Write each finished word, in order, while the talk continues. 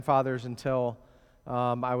grandfathers until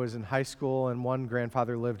I was in high school, and one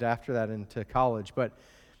grandfather lived after that into college. But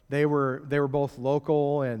they were both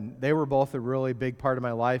local, and they were both a really big part of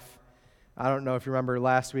my life. I don't know if you remember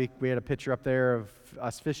last week, we had a picture up there of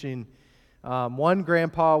us fishing. One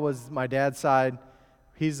grandpa was my dad's side.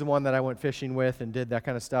 He's the one that I went fishing with and did that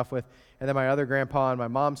kind of stuff with. And then my other grandpa on my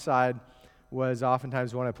mom's side was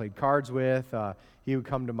oftentimes the one I played cards with. He would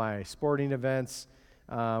come to my sporting events.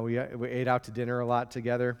 We ate out to dinner a lot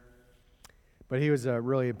together. But he was a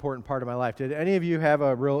really important part of my life. Did any of you have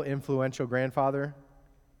a real influential grandfather?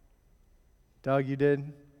 Doug, you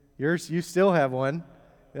did? You still have one.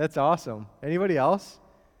 That's awesome. Anybody else?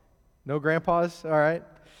 No grandpas? All right.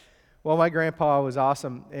 Well, my grandpa was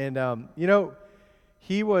awesome. And,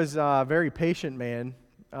 he was a very patient man.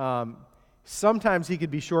 Sometimes he could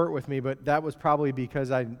be short with me, but that was probably because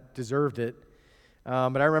I deserved it.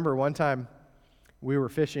 But I remember one time we were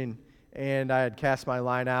fishing, and I had cast my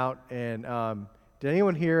line out. And did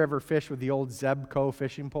anyone here ever fish with the old Zebco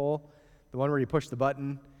fishing pole? The one where you push the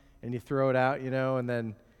button and you throw it out, and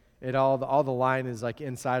then all the line is like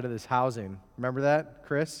inside of this housing. Remember that,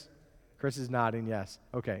 Chris? Chris is nodding, yes.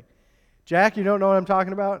 Okay. Jack, you don't know what I'm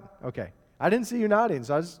talking about? Okay. I didn't see you nodding,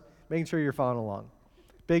 so I was making sure you're following along.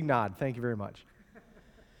 Big nod. Thank you very much.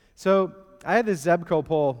 So I had this Zebco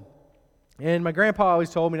pole, and my grandpa always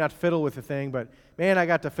told me not to fiddle with the thing, but man, I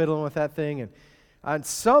got to fiddling with that thing, and I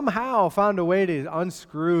somehow found a way to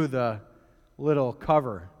unscrew the little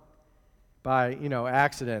cover by,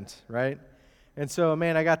 accident, right? And so,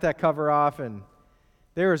 man, I got that cover off, and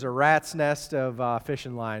there was a rat's nest of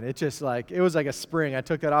fishing line. It was like a spring. I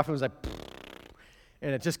took that off, and it was like,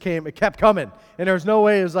 and it kept coming. And there was no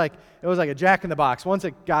way, it was like a jack in the box. Once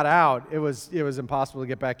it got out, it was impossible to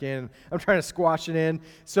get back in. I'm trying to squash it in.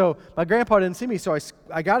 So my grandpa didn't see me, so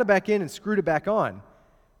I got it back in and screwed it back on.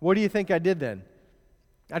 What do you think I did then?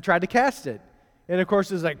 I tried to cast it. And of course,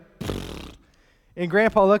 it was like, and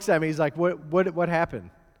Grandpa looks at me, he's like, what happened?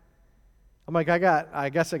 I'm like, I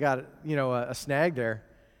guess I got, a snag there.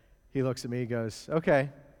 He looks at me, he goes, okay,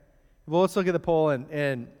 well, let's look at the pole,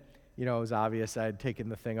 and it was obvious I had taken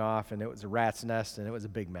the thing off, and it was a rat's nest, and it was a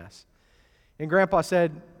big mess. And Grandpa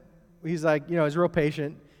said, he's like, he's real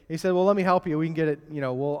patient. He said, well, let me help you. We can get it,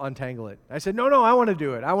 we'll untangle it. I said, no, I want to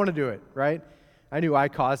do it, right? I knew I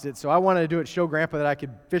caused it, so I wanted to do it, show Grandpa that I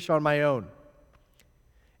could fish on my own.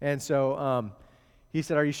 And so he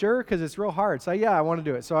said, are you sure? Because it's real hard. So, yeah, I want to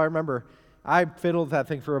do it. So I remember I fiddled that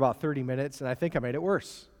thing for about 30 minutes, and I think I made it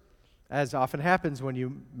worse, as often happens when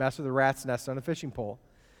you mess with a rat's nest on a fishing pole.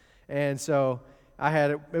 And so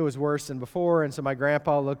it was worse than before, and so my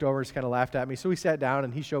grandpa looked over and just kind of laughed at me. So we sat down,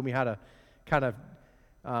 and he showed me how to kind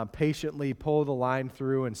of patiently pull the line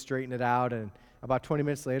through and straighten it out. And about 20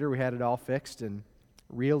 minutes later, we had it all fixed and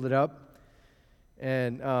reeled it up.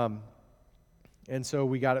 And so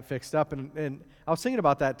we got it fixed up. And I was thinking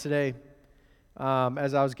about that today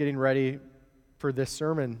as I was getting ready for this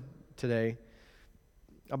sermon today,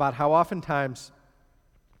 about how oftentimes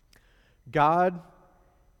God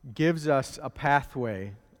gives us a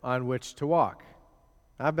pathway on which to walk.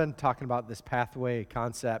 I've been talking about this pathway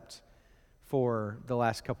concept for the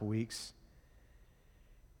last couple weeks.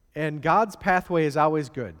 And God's pathway is always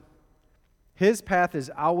good. His path is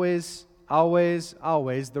always, always,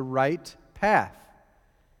 always the right path.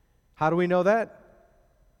 How do we know that?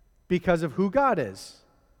 Because of who God is.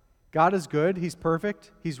 God is good. He's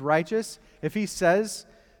perfect. He's righteous. If He says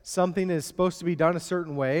something is supposed to be done a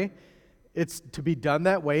certain way, it's to be done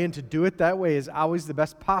that way, and to do it that way is always the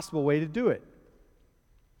best possible way to do it.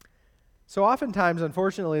 So oftentimes,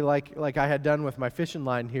 unfortunately, like I had done with my fishing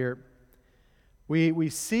line here, we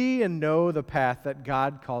see and know the path that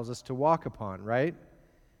God calls us to walk upon, right?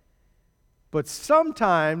 But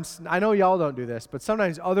sometimes, I know y'all don't do this, but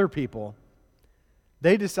sometimes other people,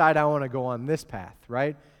 they decide I want to go on this path,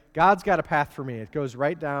 right? God's got a path for me. It goes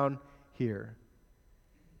right down here.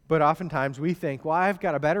 But oftentimes we think, well, I've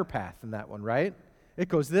got a better path than that one, right? It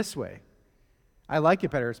goes this way. I like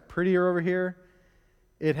it better. It's prettier over here.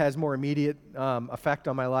 It has more immediate effect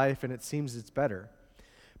on my life, and it seems it's better.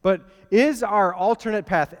 But is our alternate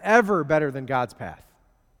path ever better than God's path?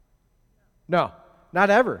 No, not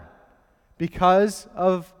ever. Because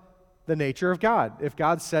of the nature of God. If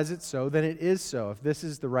God says it's so, then it is so. If this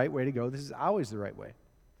is the right way to go, this is always the right way.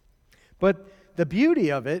 But the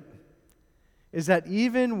beauty of it is that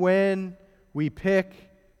even when we pick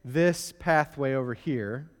this pathway over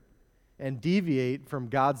here and deviate from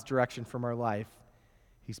God's direction from our life,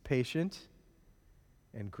 He's patient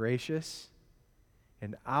and gracious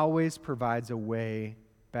and always provides a way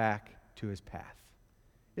back to His path.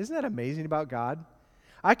 Isn't that amazing about God?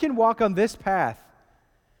 I can walk on this path,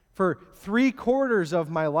 for 3/4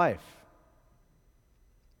 of my life.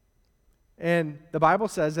 And the Bible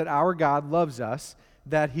says that our God loves us,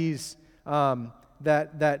 that He's that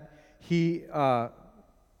He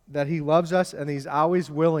loves us, and He's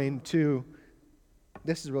always willing to.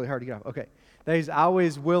 This is really hard to get off. Okay, that He's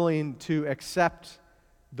always willing to accept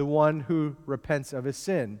the one who repents of his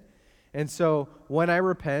sin. And so when I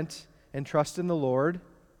repent and trust in the Lord,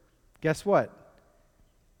 guess what?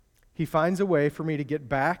 He finds a way for me to get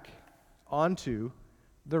back onto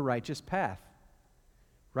the righteous path,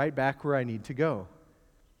 right back where I need to go.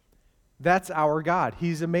 That's our God.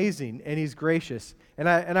 He's amazing and He's gracious. And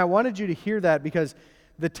I wanted you to hear that because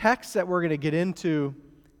the text that we're going to get into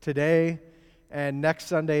today and next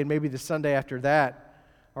Sunday and maybe the Sunday after that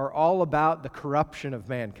are all about the corruption of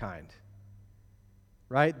mankind.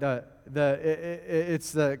 Right?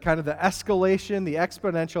 It's the kind of the escalation, the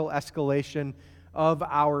exponential escalation of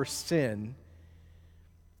our sin.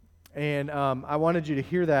 And I wanted you to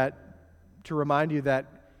hear that, to remind you that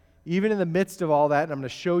even in the midst of all that, and I'm going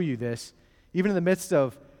to show you this, even in the midst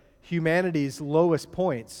of humanity's lowest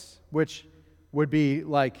points, which would be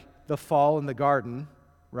like the fall in the garden,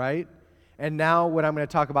 right? And now what I'm going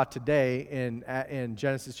to talk about today in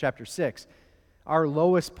Genesis chapter 6, our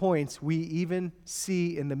lowest points, we even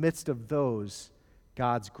see in the midst of those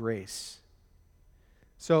God's grace.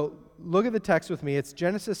 So look at the text with me. It's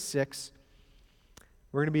Genesis 6.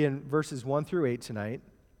 We're going to be in verses 1 through 8 tonight.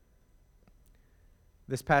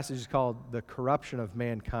 This passage is called The Corruption of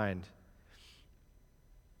Mankind.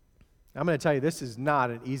 I'm going to tell you, this is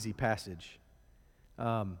not an easy passage.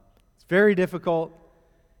 It's very difficult.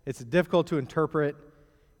 It's difficult to interpret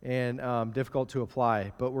and difficult to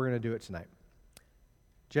apply, but we're going to do it tonight.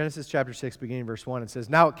 Genesis chapter 6, beginning verse 1, it says,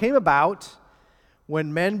 "Now it came about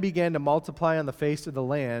when men began to multiply on the face of the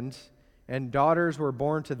land, and daughters were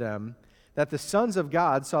born to them, that the sons of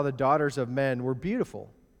God saw the daughters of men were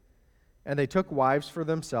beautiful, and they took wives for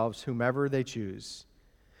themselves, whomever they choose."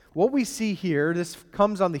 What we see here, this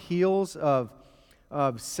comes on the heels of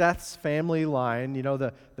Seth's family line, you know,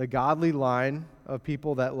 the godly line of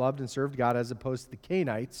people that loved and served God, as opposed to the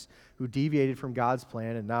Cainites who deviated from God's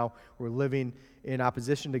plan and now were living in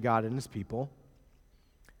opposition to God and His people.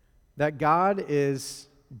 That God is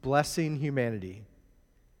blessing humanity,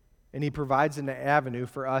 and He provides an avenue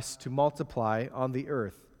for us to multiply on the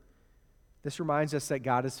earth. This reminds us that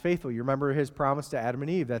God is faithful. You remember His promise to Adam and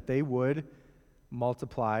Eve that they would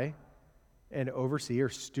multiply and oversee or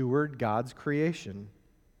steward God's creation.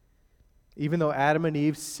 Even though Adam and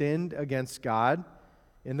Eve sinned against God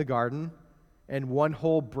in the garden, and one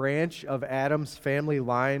whole branch of Adam's family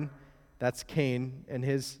line, that's Cain and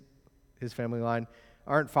his family line,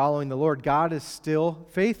 aren't following the Lord, God is still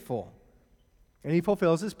faithful. And He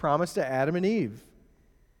fulfills His promise to Adam and Eve.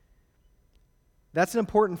 That's an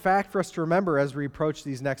important fact for us to remember as we approach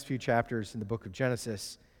these next few chapters in the book of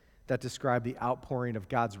Genesis that describe the outpouring of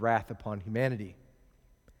God's wrath upon humanity.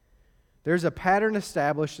 There's a pattern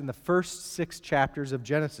established in the first 6 chapters of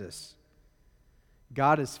Genesis.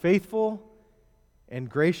 God is faithful and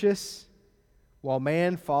gracious, while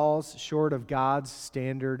man falls short of God's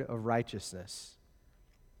standard of righteousness.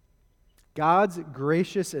 God's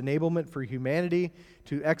gracious enablement for humanity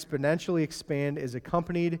to exponentially expand is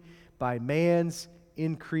accompanied by man's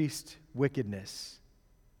increased wickedness.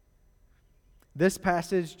 This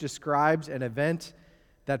passage describes an event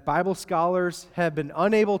that Bible scholars have been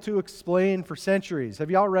unable to explain for centuries. Have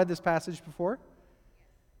you all read this passage before?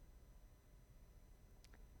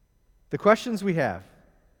 The questions we have: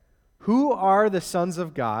 who are the sons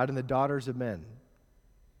of God and the daughters of men?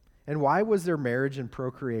 And why was their marriage and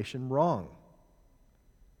procreation wrong?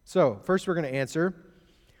 So, first we're going to answer,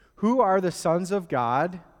 who are the sons of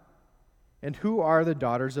God and who are the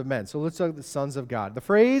daughters of men? So let's look at the sons of God. The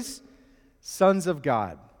phrase sons of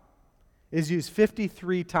God is used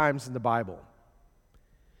 53 times in the Bible.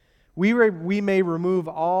 We may remove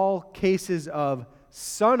all cases of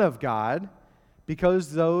Son of God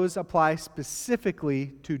because those apply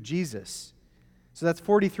specifically to Jesus. So that's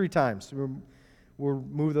 43 times. We'll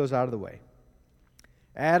move those out of the way.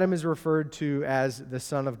 Adam is referred to as the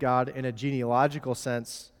Son of God in a genealogical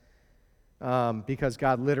sense because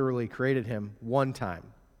God literally created him one time.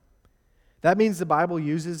 That means the Bible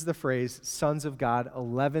uses the phrase sons of God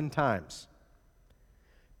 11 times.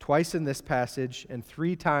 Twice in this passage and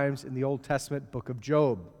 3 times in the Old Testament book of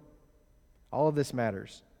Job. All of this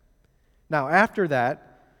matters. Now, after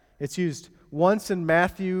that, it's used once in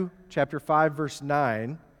Matthew chapter 5, verse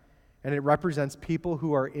 9, and it represents people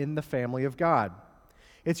who are in the family of God.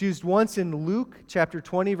 It's used once in Luke chapter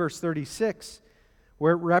 20, verse 36,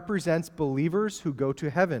 where it represents believers who go to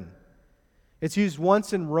heaven. It's used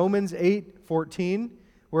once in Romans 8:14,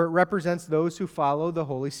 where it represents those who follow the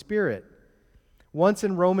Holy Spirit. Once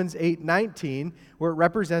in Romans 8:19, where it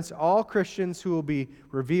represents all Christians who will be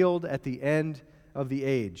revealed at the end of the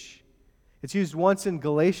age. It's used once in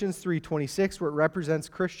Galatians 3:26, where it represents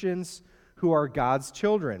Christians who are God's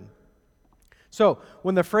children. So,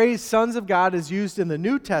 when the phrase sons of God is used in the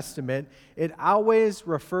New Testament, it always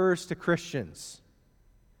refers to Christians.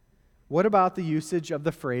 What about the usage of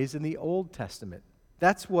the phrase in the Old Testament?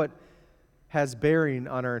 That's what has bearing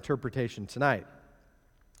on our interpretation tonight.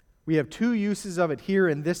 We have 2 uses of it here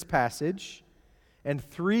in this passage and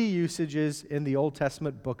 3 usages in the Old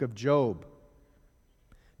Testament book of Job.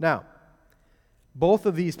 Now, both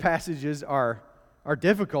of these passages are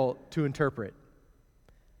difficult to interpret.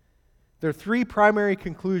 There are 3 primary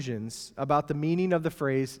conclusions about the meaning of the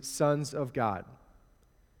phrase sons of God.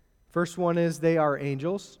 First one is they are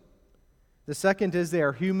angels. The second is they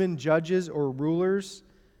are human judges or rulers.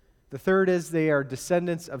 The third is they are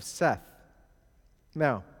descendants of Seth.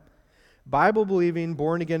 Now, Bible-believing,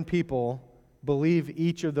 born-again people believe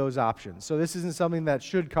each of those options. So this isn't something that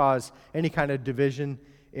should cause any kind of division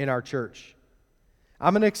in our church.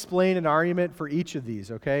 I'm going to explain an argument for each of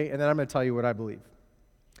these, okay? And then I'm going to tell you what I believe.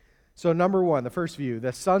 So number 1, the first view,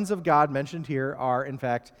 the sons of God mentioned here are, in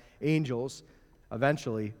fact, angels,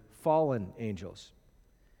 eventually fallen angels.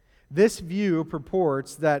 This view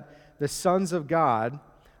purports that the sons of God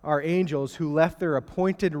are angels who left their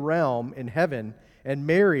appointed realm in heaven and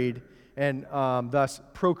married and thus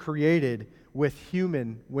procreated with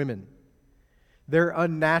human women. Their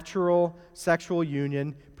unnatural sexual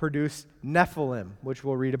union produced Nephilim, which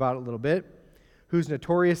we'll read about a little bit, whose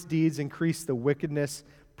notorious deeds increased the wickedness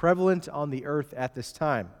prevalent on the earth at this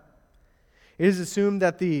time. It is assumed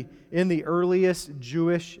that in the earliest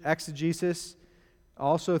Jewish exegesis,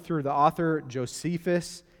 also through the author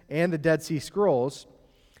Josephus and the Dead Sea Scrolls,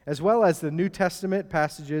 as well as the New Testament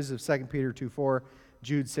passages of 2 Peter 2:4,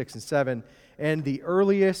 Jude 6 and 7, and the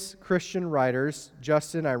earliest Christian writers,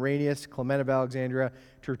 Justin, Irenaeus, Clement of Alexandria,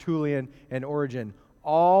 Tertullian, and Origen,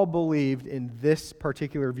 all believed in this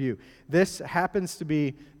particular view. This happens to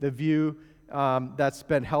be the view that's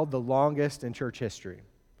been held the longest in church history,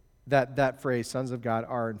 that phrase, sons of God,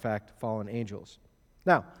 are in fact fallen angels.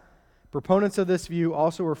 Now, proponents of this view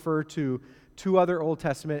also refer to 2 other Old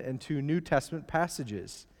Testament and 2 New Testament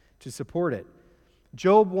passages to support it.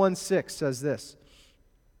 Job 1:6 says this,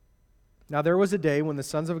 "Now there was a day when the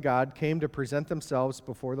sons of God came to present themselves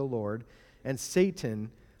before the Lord, and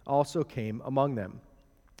Satan also came among them."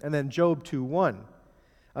 And then Job 2:1,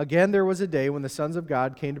 "Again there was a day when the sons of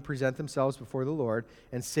God came to present themselves before the Lord,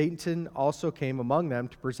 and Satan also came among them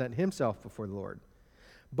to present himself before the Lord."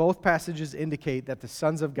 Both passages indicate that the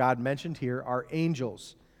sons of God mentioned here are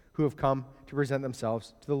angels who have come to present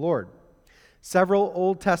themselves to the Lord. Several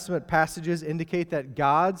Old Testament passages indicate that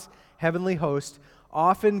God's heavenly host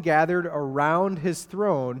often gathered around his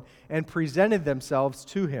throne and presented themselves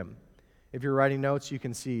to him. If you're writing notes, you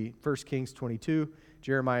can see 1 Kings 22,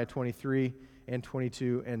 Jeremiah 23 and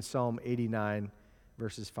 22, and Psalm 89,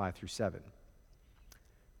 verses 5 through 7.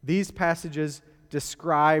 These passages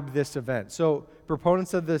describe this event. So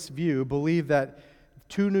proponents of this view believe that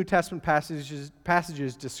 2 New Testament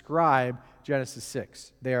passages describe Genesis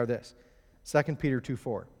 6. They are this, 2 Peter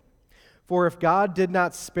 2:4. "For if God did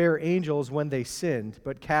not spare angels when they sinned,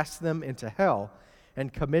 but cast them into hell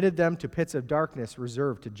and committed them to pits of darkness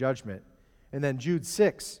reserved to judgment." And then Jude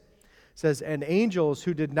 6 says, "And angels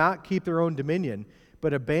who did not keep their own dominion,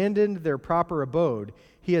 but abandoned their proper abode,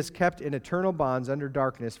 he has kept in eternal bonds under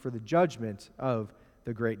darkness for the judgment of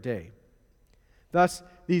the great day." Thus,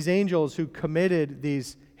 these angels who committed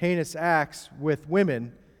these heinous acts with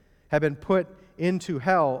women have been put into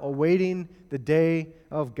hell, awaiting the day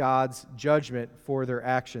of God's judgment for their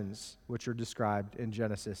actions, which are described in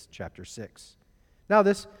Genesis chapter 6. Now,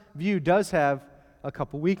 this view does have a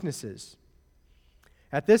couple weaknesses.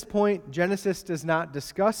 At this point, Genesis does not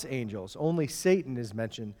discuss angels. Only Satan is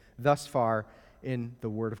mentioned thus far in the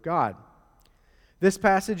Word of God. This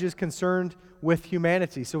passage is concerned with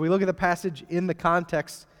humanity. So we look at the passage in the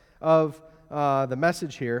context of the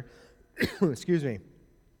message here. Excuse me.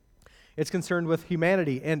 It's concerned with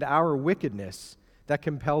humanity and our wickedness that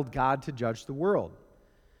compelled God to judge the world.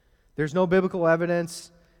 There's no biblical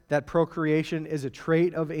evidence that procreation is a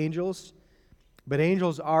trait of angels, but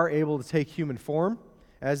angels are able to take human form,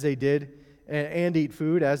 as they did, and eat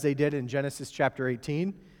food, as they did in Genesis chapter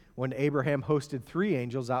 18, when Abraham hosted 3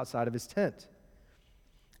 angels outside of his tent.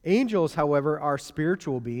 Angels, however, are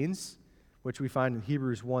spiritual beings, which we find in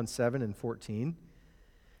Hebrews 1:7 and 14.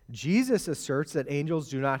 Jesus asserts that angels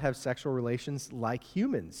do not have sexual relations like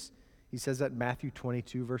humans He says that in Matthew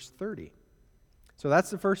 22, verse 30. So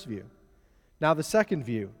that's the first view. Now the second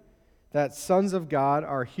view, that sons of God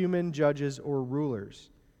are human judges or rulers.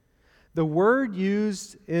 The word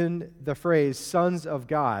used in the phrase sons of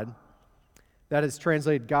God, that is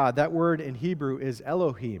translated God, that word in Hebrew is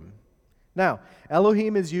Elohim. Now,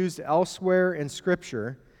 Elohim is used elsewhere in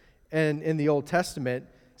Scripture and in the Old Testament,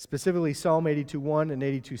 specifically Psalm 82:1 and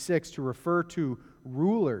 82:6, to refer to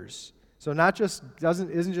rulers. So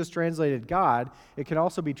isn't just translated God, it can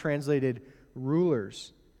also be translated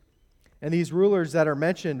rulers. And these rulers that are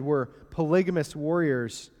mentioned were polygamous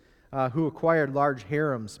warriors who acquired large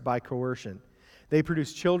harems by coercion. They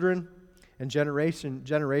produced children and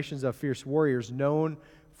generations of fierce warriors known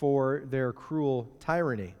for their cruel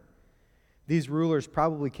tyranny. These rulers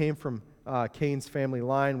probably came from Cain's family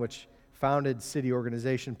line, which founded city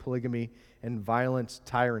organization, polygamy, and violent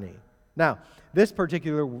tyranny. Now, this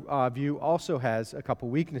particular view also has a couple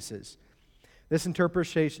weaknesses. This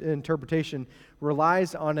interpretation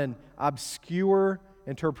relies on an obscure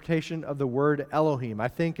interpretation of the word Elohim. I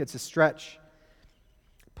think it's a stretch.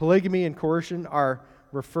 Polygamy and coercion are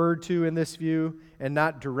referred to in this view and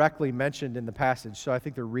not directly mentioned in the passage, so I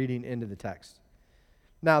think they're reading into the text.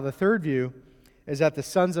 Now, the third view is that the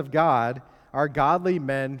sons of God are godly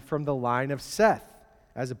men from the line of Seth,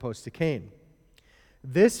 as opposed to Cain.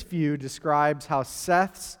 This view describes how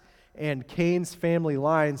Seth's and Cain's family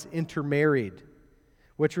lines intermarried,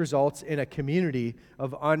 which results in a community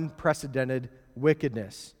of unprecedented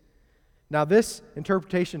wickedness. Now, this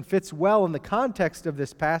interpretation fits well in the context of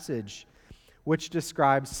this passage, which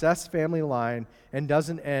describes Seth's family line and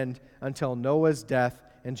doesn't end until Noah's death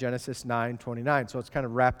in Genesis 9:29. So it's kind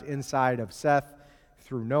of wrapped inside of Seth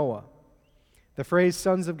through Noah. The phrase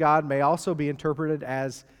sons of God may also be interpreted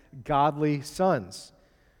as godly sons,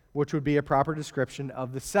 which would be a proper description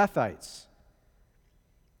of the Sethites.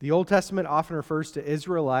 The Old Testament often refers to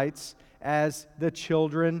Israelites as the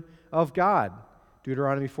children of God.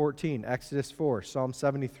 Deuteronomy 14, Exodus 4, Psalm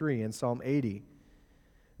 73, and Psalm 80.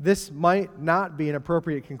 This might not be an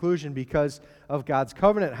appropriate conclusion because of God's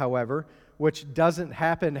covenant, however, which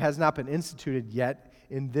has not been instituted yet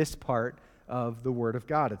in this part of the Word of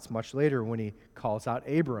God. It's much later when he calls out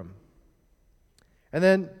Abram. And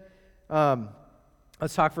then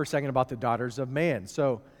let's talk for a second about the daughters of man.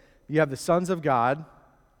 So you have the sons of God.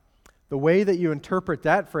 The way that you interpret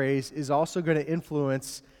that phrase is also going to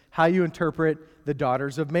influence how you interpret the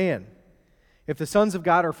daughters of man. If the sons of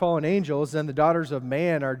God are fallen angels, then the daughters of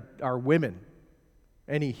man are women,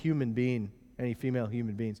 any human being, any female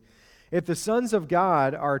human beings. If the sons of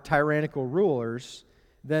God are tyrannical rulers,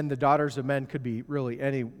 then the daughters of men could be really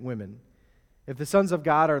any women. If the sons of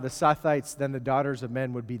God are the Sethites, then the daughters of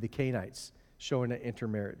men would be the Cainites, showing an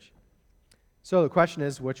intermarriage. So the question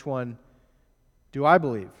is, which one do I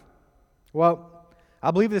believe? Well,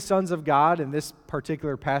 I believe the sons of God in this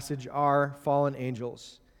particular passage are fallen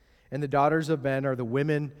angels, and the daughters of men are the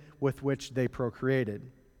women with which they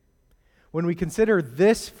procreated. When we consider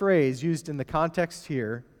this phrase used in the context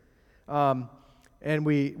here, and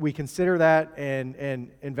we consider that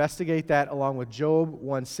and investigate that along with Job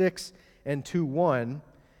 1:6 and 2:1,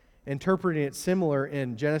 interpreting it similar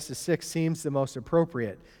in Genesis 6 seems the most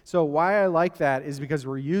appropriate. So why I like that is because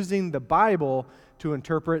we're using the Bible to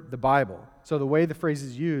interpret the Bible. So the way the phrase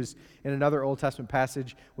is used in another Old Testament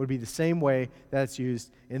passage would be the same way that it's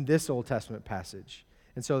used in this Old Testament passage.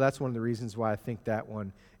 And so that's one of the reasons why I think that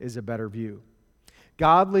one is a better view.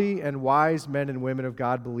 Godly and wise men and women of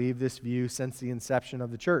God believe this view since the inception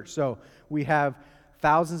of the church. So we have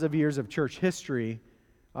thousands of years of church history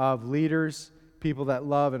of leaders, people that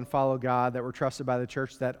love and follow God, that were trusted by the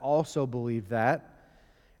church, that also believe that.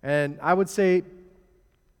 And I would say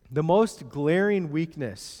the most glaring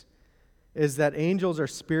weakness is that angels are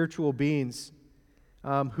spiritual beings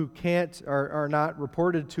who are not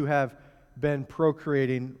reported to have been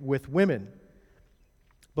procreating with women.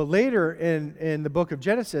 But later in the book of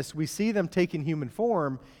Genesis, we see them taking human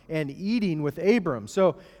form and eating with Abram.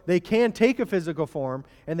 So they can take a physical form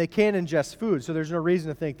and they can ingest food. So there's no reason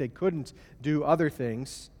to think they couldn't do other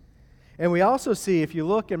things. And we also see, if you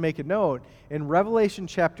look and make a note, in Revelation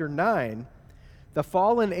chapter 9, the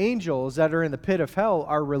fallen angels that are in the pit of hell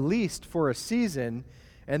are released for a season.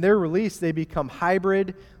 And they're released, they become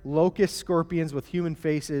hybrid locust scorpions with human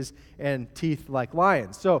faces and teeth like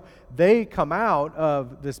lions. So they come out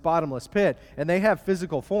of this bottomless pit, and they have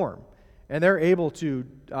physical form, and they're able to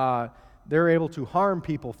harm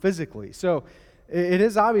people physically. So it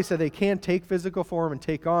is obvious that they can take physical form and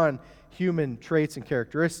take on human traits and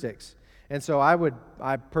characteristics. And so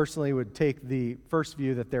I personally would take the first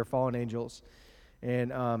view that they're fallen angels.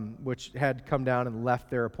 and which had come down and left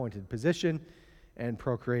their appointed position and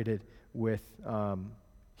procreated with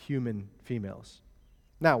human females.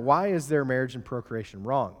 Now, why is their marriage and procreation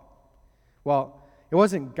wrong? Well, it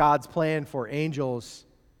wasn't God's plan for angels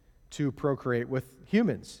to procreate with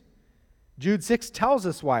humans. Jude 6 tells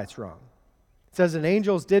us why it's wrong. It says, "And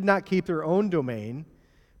angels did not keep their own domain,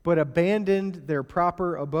 but abandoned their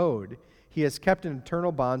proper abode. He has kept in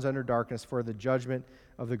eternal bonds under darkness for the judgment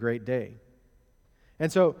of the great day."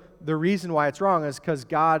 And so the reason why it's wrong is because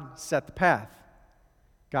God set the path.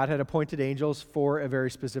 God had appointed angels for a very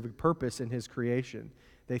specific purpose in his creation.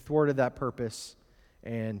 They thwarted that purpose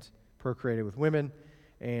and procreated with women,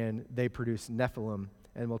 and they produced Nephilim,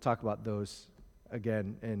 and we'll talk about those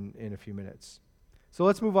again in a few minutes. So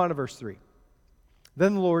let's move on to verse 3.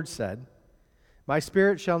 "Then the Lord said, 'My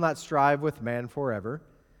spirit shall not strive with man forever,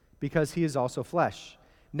 because he is also flesh.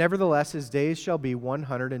 Nevertheless, his days shall be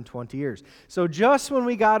 120 years. So just when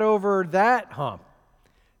we got over that hump,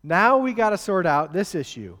 now we got to sort out this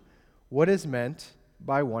issue. What is meant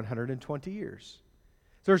by 120 years?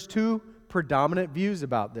 So there's two predominant views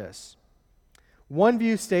about this. One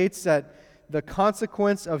view states that the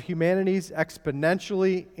consequence of humanity's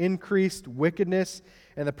exponentially increased wickedness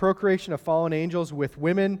and the procreation of fallen angels with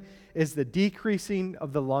women is the decreasing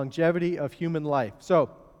of the longevity of human life. So,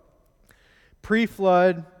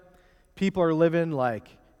 pre-flood, people are living like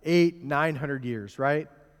 800-900 years, right?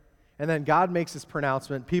 And then God makes this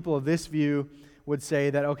pronouncement. People of this view would say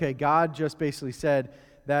that, okay, God just basically said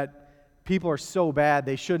that people are so bad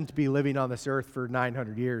they shouldn't be living on this earth for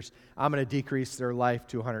 900 years. I'm going to decrease their life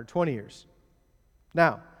to 120 years.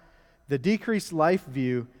 Now, the decreased life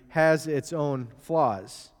view has its own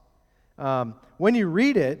flaws. When you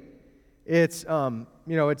read it, it's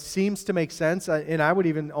it seems to make sense, and I would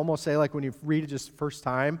even almost say, like, when you read it just first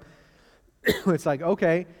time, it's like,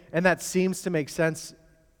 okay, and that seems to make sense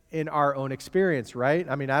in our own experience, right?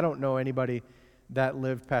 I mean, I don't know anybody that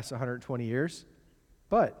lived past 120 years,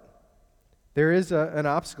 but there is an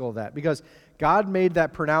obstacle to that, because God made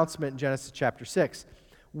that pronouncement in Genesis chapter 6.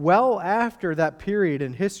 Well after that period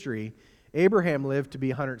in history, Abraham lived to be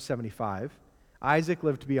 175, Isaac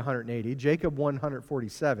lived to be 180, Jacob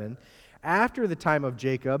 147. After the time of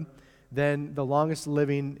Jacob, then the longest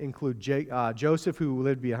living include Joseph, who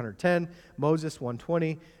lived to be 110, Moses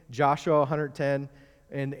 120, Joshua 110,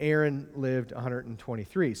 and Aaron lived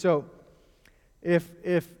 123. So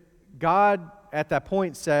if God at that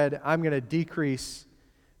point said, I'm going to decrease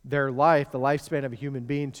their life, the lifespan of a human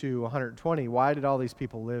being, to 120, why did all these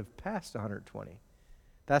people live past 120?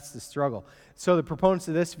 That's the struggle. So the proponents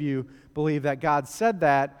of this view believe that God said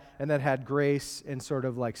that and then had grace and sort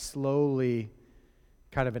of like slowly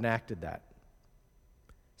kind of enacted that.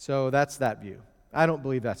 So that's that view. I don't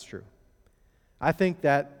believe that's true. I think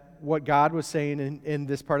that what God was saying in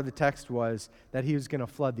this part of the text was that he was going to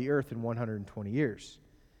flood the earth in 120 years.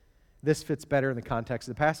 This fits better in the context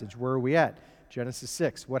of the passage. Where are we at? Genesis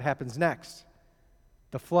 6. What happens next?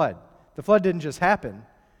 The flood. The flood didn't just happen.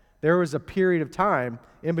 There was a period of time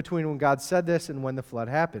in between when God said this and when the flood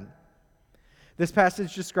happened. This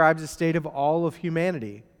passage describes the state of all of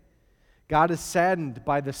humanity. God is saddened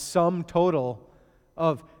by the sum total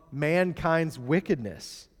of mankind's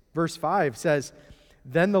wickedness. Verse 5 says,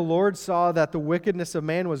 "Then the Lord saw that the wickedness of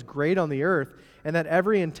man was great on the earth, and that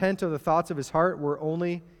every intent of the thoughts of his heart were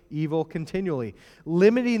only evil continually."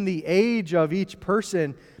 Limiting the age of each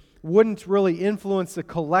person wouldn't really influence the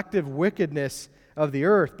collective wickedness of the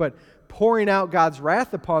earth, but pouring out God's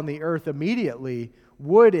wrath upon the earth immediately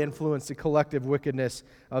would influence the collective wickedness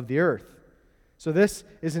of the earth. So this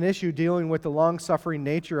is an issue dealing with the long-suffering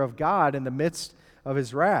nature of God in the midst of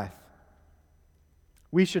his wrath.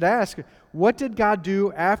 We should ask, what did God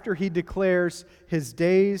do after he declares his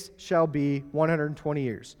days shall be 120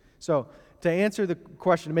 years? So to answer the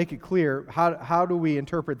question, to make it clear, how do we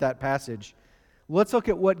interpret that passage? Let's look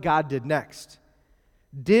at what God did next.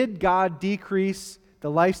 Did God decrease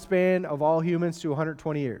the lifespan of all humans to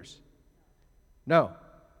 120 years? No.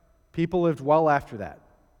 People lived well after that.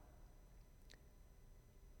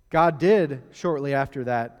 God did, shortly after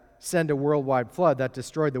that, send a worldwide flood that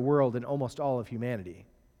destroyed the world and almost all of humanity.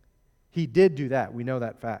 He did do that. We know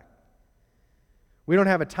that fact. We don't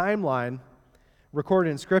have a timeline recorded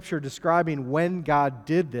in Scripture describing when God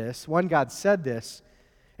did this, when God said this,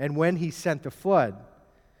 and when he sent the flood.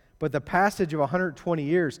 But the passage of 120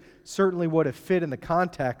 years certainly would have fit in the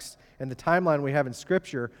context and the timeline we have in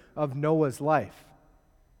Scripture of Noah's life.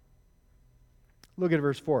 Look at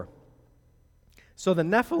verse 4. "So the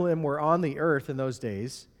Nephilim were on the earth in those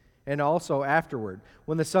days, and also afterward,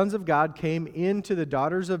 when the sons of God came in to the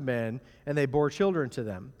daughters of men, and they bore children to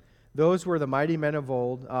them. Those were the mighty men of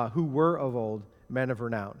old, who were of old men of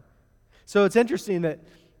renown. So it's interesting that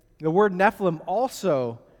the word Nephilim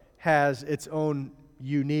also has its own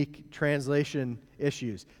unique translation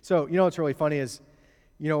issues. So, what's really funny is,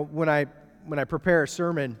 when I prepare a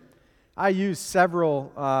sermon, I use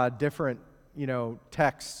several different,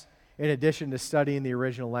 texts in addition to studying the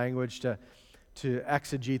original language to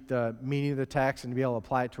exegete the meaning of the text and to be able to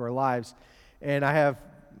apply it to our lives. And I have,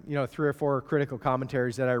 3 or 4 critical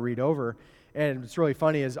commentaries that I read over. And what's really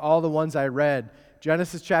funny is all the ones I read,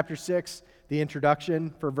 Genesis chapter 6, the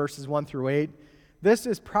introduction for verses 1 through 8, this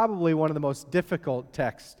is probably one of the most difficult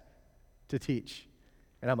texts to teach.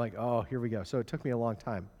 And I'm like, oh, here we go. So it took me a long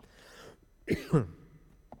time.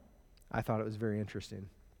 I thought it was very interesting.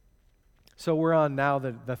 So we're on now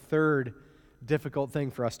the third difficult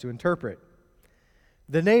thing for us to interpret.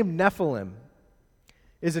 The name Nephilim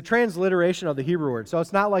is a transliteration of the Hebrew word. So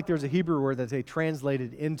it's not like there's a Hebrew word that they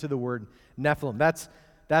translated into the word Nephilim.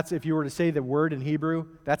 That's if you were to say the word in Hebrew,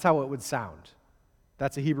 that's how it would sound.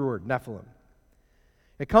 That's a Hebrew word, Nephilim.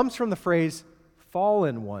 It comes from the phrase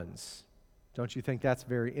fallen ones. Don't you think that's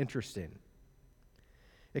very interesting?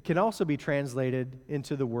 It can also be translated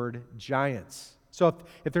into the word giants. So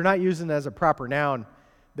if they're not using it as a proper noun,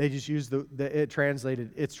 they just use it's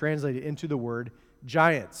translated into the word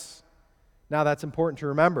giants. Now that's important to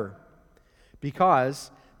remember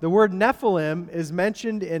because the word Nephilim is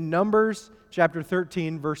mentioned in Numbers chapter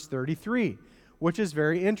 13, verse 33, which is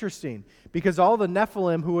very interesting because all the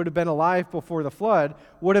Nephilim who would have been alive before the flood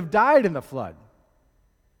would have died in the flood.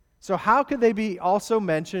 So how could they be also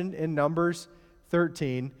mentioned in Numbers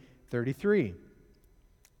 13:33?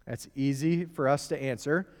 That's easy for us to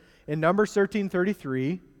answer. In Numbers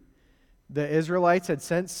 13:33, the Israelites had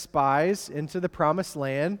sent spies into the promised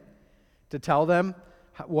land to tell them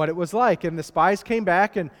what it was like. And the spies came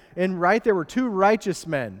back, and there were 2 righteous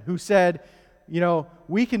men who said,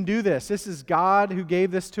 we can do this. This is God who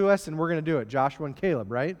gave this to us, and we're going to do it. Joshua and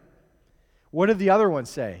Caleb, right? What did the other one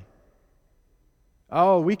say?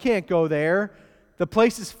 Oh, we can't go there. The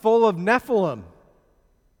place is full of Nephilim.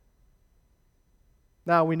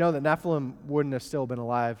 Now, we know that Nephilim wouldn't have still been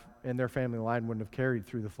alive, and their family line wouldn't have carried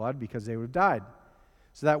through the flood because they would have died.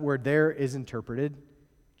 So that word there is interpreted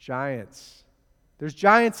giants. There's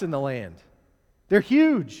giants in the land. They're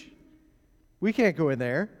huge. We can't go in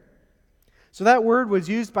there. So that word was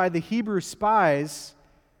used by the Hebrew spies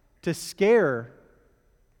to scare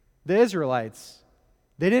the Israelites.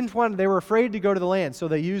 They were afraid to go to the land, so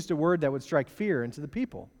they used a word that would strike fear into the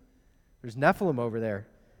people. There's Nephilim over there.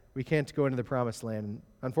 We can't go into the promised land. And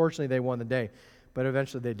unfortunately, they won the day, but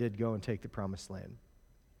eventually they did go and take the promised land.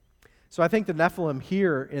 So I think the Nephilim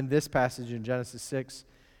here in this passage in Genesis 6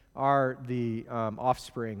 are the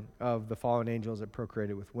offspring of the fallen angels that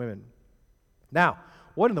procreated with women. Now,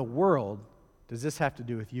 what in the world does this have to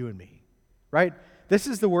do with you and me? Right? This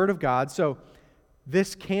is the Word of God, so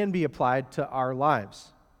this can be applied to our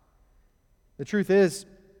lives. The truth is,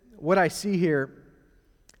 what I see here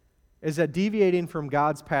is that deviating from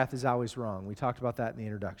God's path is always wrong. We talked about that in the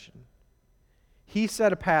introduction. He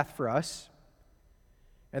set a path for us,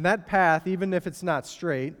 and that path, even if it's not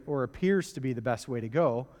straight or appears to be the best way to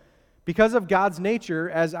go, because of God's nature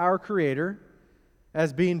as our Creator,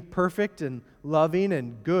 as being perfect and loving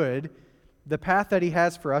and good, the path that He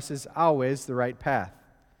has for us is always the right path.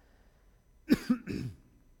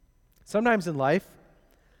 Sometimes in life,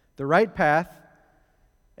 the right path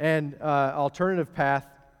and alternative path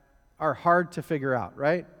are hard to figure out,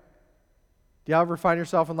 right? Do you ever find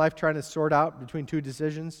yourself in life trying to sort out between 2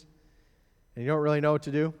 decisions and you don't really know what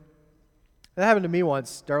to do? That happened to me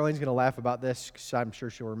once. Darlene's going to laugh about this because I'm sure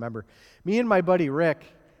she'll remember. Me and my buddy Rick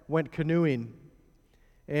went canoeing,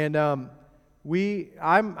 and I'm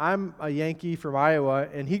a Yankee from Iowa,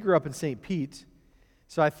 and he grew up in St. Pete,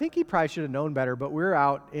 so I think he probably should have known better, but we're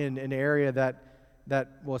out in an area that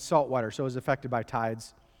was saltwater, so it was affected by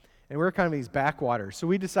tides, and we're kind of in these backwaters, so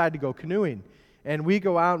we decided to go canoeing, and we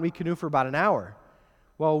go out and we canoe for about an hour.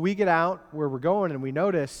 Well, we get out where we're going, and we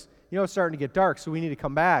notice, it's starting to get dark, so we need to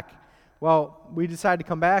come back. Well, we decided to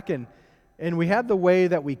come back, and we had the way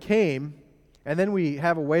that we came, and then we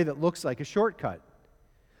have a way that looks like a shortcut.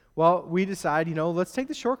 Well, we decide, let's take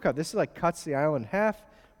the shortcut. This is cuts the island in half.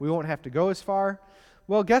 We won't have to go as far.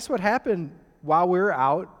 Well, guess what happened while we were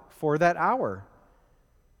out for that hour?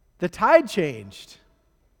 The tide changed.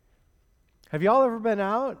 Have y'all ever been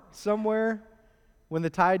out somewhere when the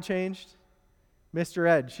tide changed? Mr.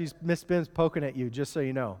 Ed, Miss Ben's poking at you, just so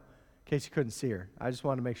you know. In case you couldn't see her. I just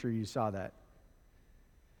wanted to make sure you saw that.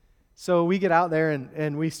 So we get out there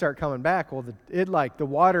and we start coming back. Well, the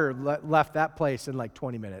water left that place in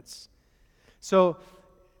 20 minutes. So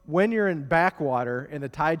when you're in backwater and the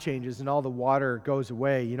tide changes and all the water goes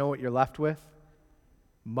away, you know what you're left with?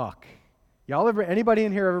 Muck. Anybody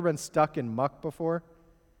in here ever been stuck in muck before?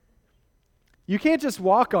 You can't just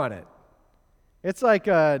walk on it. It's like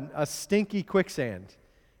a stinky quicksand,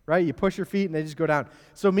 right? You push your feet and they just go down.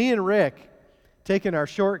 So me and Rick, taking our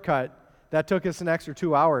shortcut, that took us an extra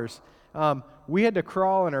 2 hours, we had to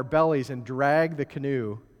crawl on our bellies and drag the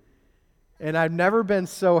canoe. And I've never been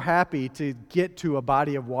so happy to get to a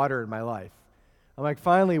body of water in my life. I'm like,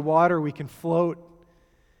 finally, water, we can float.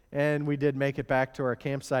 And we did make it back to our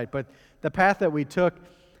campsite. But the path that we took,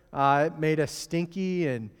 it made us stinky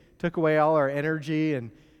and took away all our energy,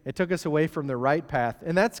 and it took us away from the right path.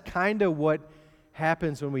 And that's kind of what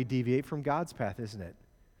happens when we deviate from God's path, isn't it?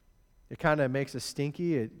 It kind of makes us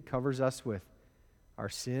stinky. It covers us with our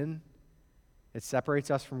sin. It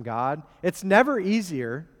separates us from God. It's never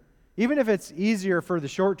easier. Even if it's easier for the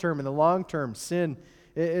short term and the long term, sin,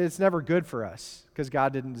 it's never good for us because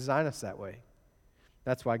God didn't design us that way.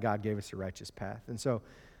 That's why God gave us a righteous path. And so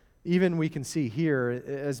even we can see here,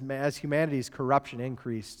 as humanity's corruption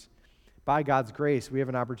increased, by God's grace, we have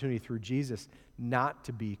an opportunity through Jesus not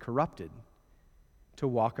to be corrupted, to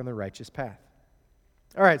walk on the righteous path.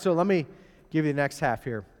 All right, so let me give you the next half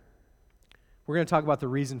here. We're going to talk about the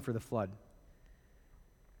reason for the flood.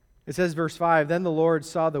 It says, verse 5, "Then the Lord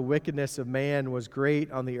saw the wickedness of man was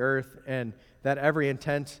great on the earth, and that every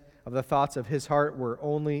intent of the thoughts of his heart were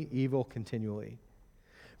only evil continually."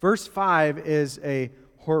 Verse 5 is a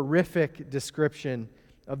horrific description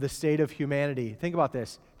of the state of humanity. Think about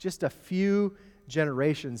this. Just a few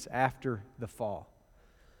generations after the fall.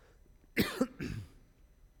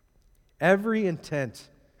 Every intent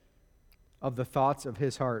of the thoughts of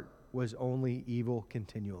his heart was only evil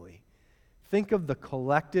continually. Think of the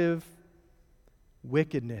collective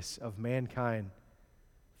wickedness of mankind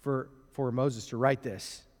for Moses to write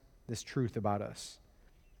this truth about us.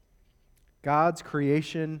 God's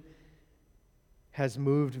creation has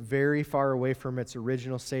moved very far away from its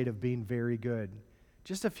original state of being very good.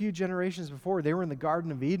 Just a few generations before, they were in the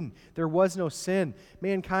Garden of Eden. There was no sin.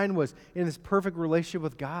 Mankind was in this perfect relationship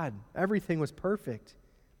with God. Everything was perfect.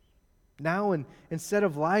 Now, instead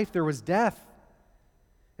of life, there was death.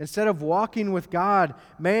 Instead of walking with God,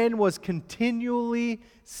 man was continually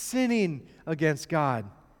sinning against God.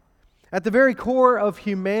 At the very core of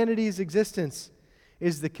humanity's existence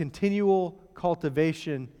is the continual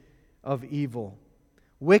cultivation of evil.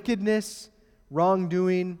 Wickedness,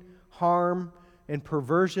 wrongdoing, harm, and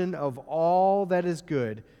perversion of all that is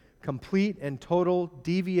good, complete and total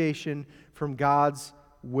deviation from God's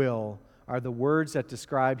will are the words that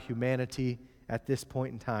describe humanity at this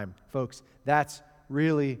point in time. Folks, that's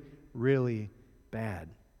really, really bad.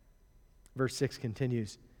 Verse 6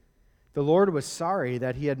 continues, "The Lord was sorry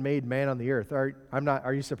that he had made man on the earth."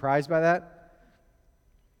 Are you surprised by that?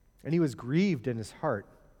 "And he was grieved in his heart.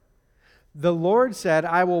 The Lord said,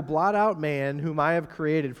 I will blot out man whom I have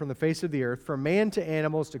created from the face of the earth, from man to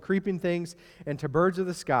animals to creeping things and to birds of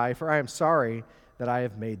the sky, for I am sorry that I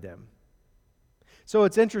have made them." So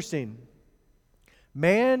it's interesting.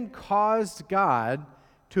 Man caused God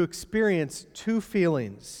to experience two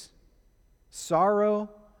feelings, sorrow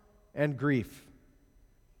and grief.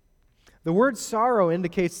 The word sorrow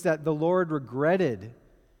indicates that the Lord regretted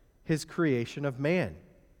his creation of man.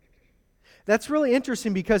 That's really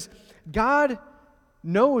interesting because God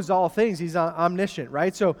knows all things. He's omniscient,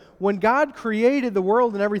 right? So when God created the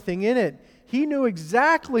world and everything in it, he knew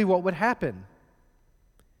exactly what would happen.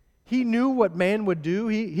 He knew what man would do.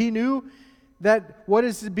 He knew that what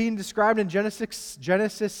is being described in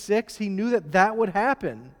Genesis 6, he knew that would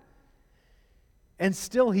happen. And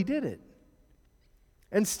still he did it.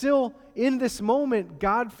 And still, in this moment,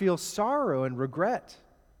 God feels sorrow and regret.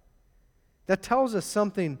 That tells us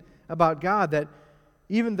something about God, that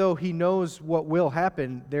even though he knows what will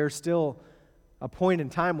happen, there's still a point in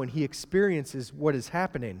time when he experiences what is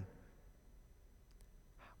happening.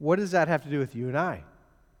 What does that have to do with you and I?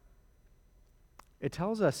 It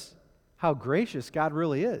tells us how gracious God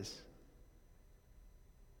really is.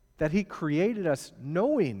 That he created us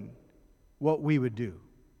knowing what we would do.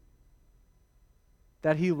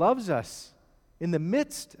 That he loves us in the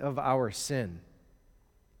midst of our sin.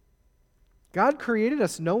 God created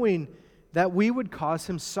us knowing that we would cause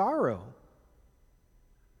him sorrow.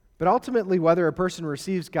 But ultimately, whether a person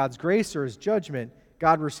receives God's grace or his judgment,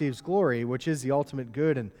 God receives glory, which is the ultimate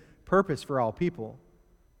good and purpose for all people.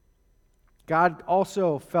 God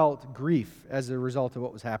also felt grief as a result of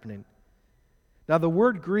what was happening. Now, the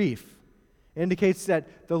word grief indicates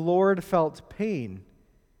that the Lord felt pain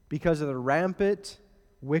because of the rampant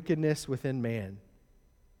wickedness within man.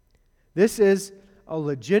 This is a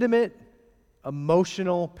legitimate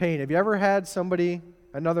emotional pain. Have you ever had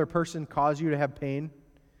another person cause you to have pain?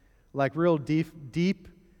 Like real deep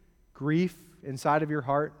grief inside of your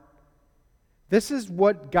heart? This is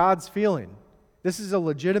what God's feeling. This is a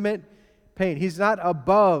legitimate pain. He's not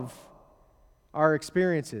above our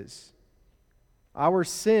experiences. Our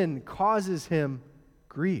sin causes him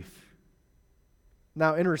grief.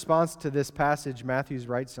 Now, in response to this passage, Matthew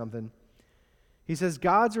writes something. He says,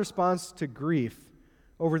 God's response to grief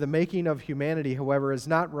over the making of humanity, however, is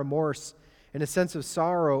not remorse and a sense of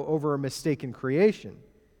sorrow over a mistaken creation.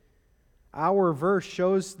 Our verse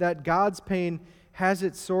shows that God's pain has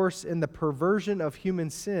its source in the perversion of human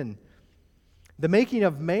sin. The making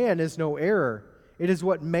of man is no error. It is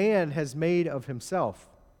what man has made of himself.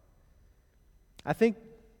 I think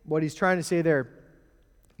what he's trying to say there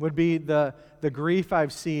would be the grief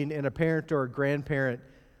I've seen in a parent or a grandparent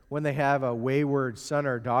when they have a wayward son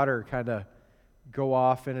or daughter kind of go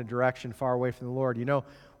off in a direction far away from the Lord. You know,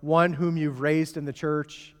 one whom you've raised in the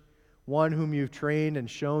church, one whom you've trained and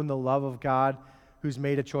shown the love of God, who's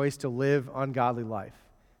made a choice to live ungodly life.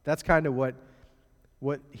 That's kind of what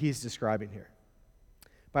he's describing here.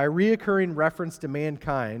 By reoccurring reference to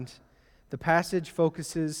mankind, the passage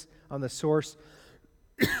focuses on the source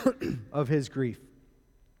of his grief.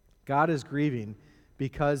 God is grieving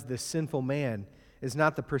because the sinful man is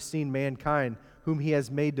not the pristine mankind whom he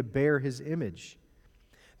has made to bear his image.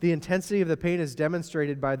 The intensity of the pain is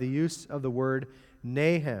demonstrated by the use of the word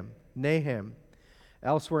Nahum,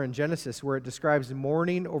 elsewhere in Genesis, where it describes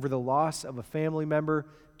mourning over the loss of a family member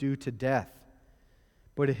due to death.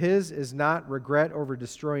 But his is not regret over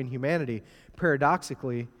destroying humanity.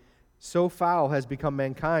 Paradoxically, so foul has become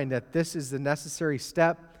mankind that this is the necessary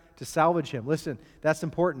step to salvage him. Listen, that's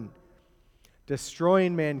important.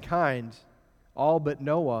 Destroying mankind, all but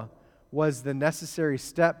Noah, was the necessary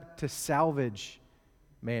step to salvage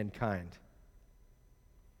mankind.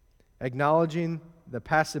 Acknowledging the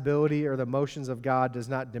passibility or the motions of God does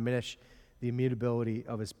not diminish the immutability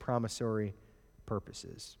of his promissory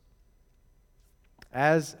purposes.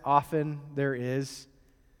 As often there is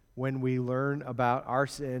when we learn about our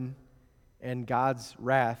sin and God's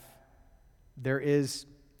wrath, there is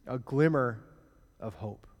a glimmer of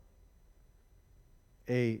hope,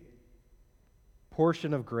 a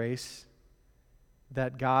portion of grace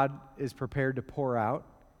that God is prepared to pour out,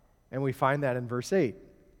 and we find that in verse 8.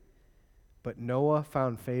 But Noah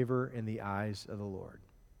found favor in the eyes of the Lord.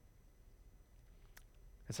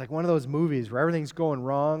 It's like one of those movies where everything's going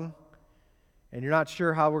wrong, and you're not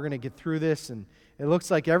sure how we're going to get through this, and it looks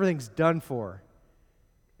like everything's done for.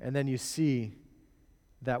 And then you see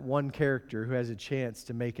that one character who has a chance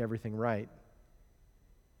to make everything right.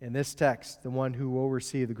 In this text, the one who will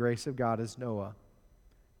receive the grace of God is Noah.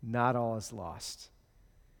 Not all is lost.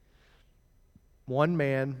 One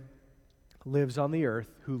man lives on the earth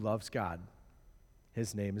who loves God.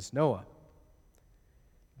 His name is Noah.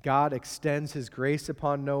 God extends his grace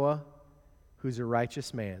upon Noah, who's a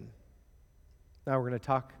righteous man. Now we're going to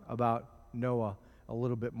talk about Noah a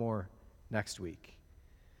little bit more next week.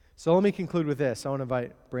 So let me conclude with this. I want to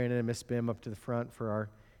invite Brandon and Miss Bim up to the front for our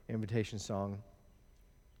invitation song.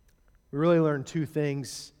 We really learned two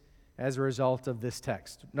things as a result of this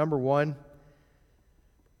text. Number one,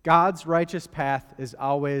 God's righteous path is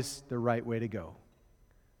always the right way to go.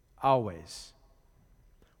 Always.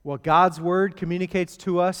 What God's word communicates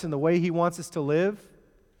to us and the way he wants us to live,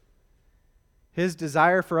 his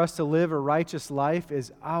desire for us to live a righteous life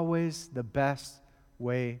is always the best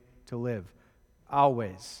way to live.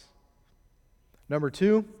 Always. Number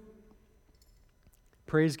two,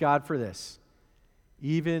 praise God for this.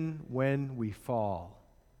 Even when we fall,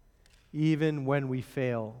 even when we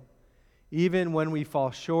fail, even when we fall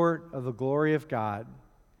short of the glory of God,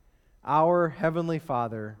 our Heavenly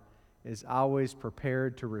Father is always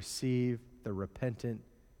prepared to receive the repentant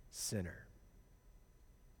sinner.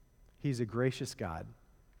 He's a gracious God,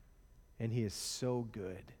 and he is so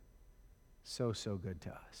good, so good to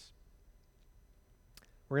us.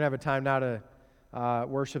 We're going to have a time now to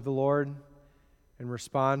worship the Lord and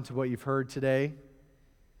respond to what you've heard today.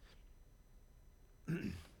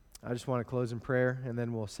 I just want to close in prayer, and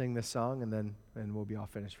then we'll sing this song, and we'll be all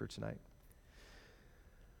finished for tonight.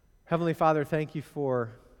 Heavenly Father, thank you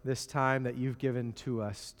for this time that you've given to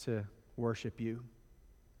us to worship you.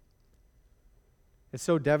 It's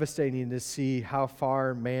so devastating to see how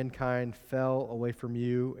far mankind fell away from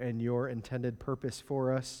you and your intended purpose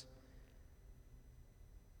for us.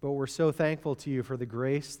 But we're so thankful to you for the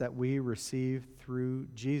grace that we receive through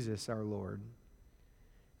Jesus our Lord.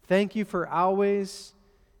 Thank you for always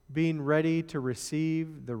being ready to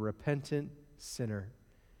receive the repentant sinner.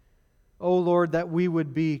 Oh Lord, that we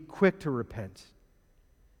would be quick to repent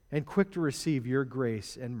and quick to receive your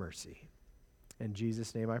grace and mercy. In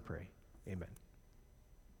Jesus' name I pray. Amen.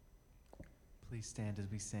 Please stand as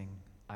we sing.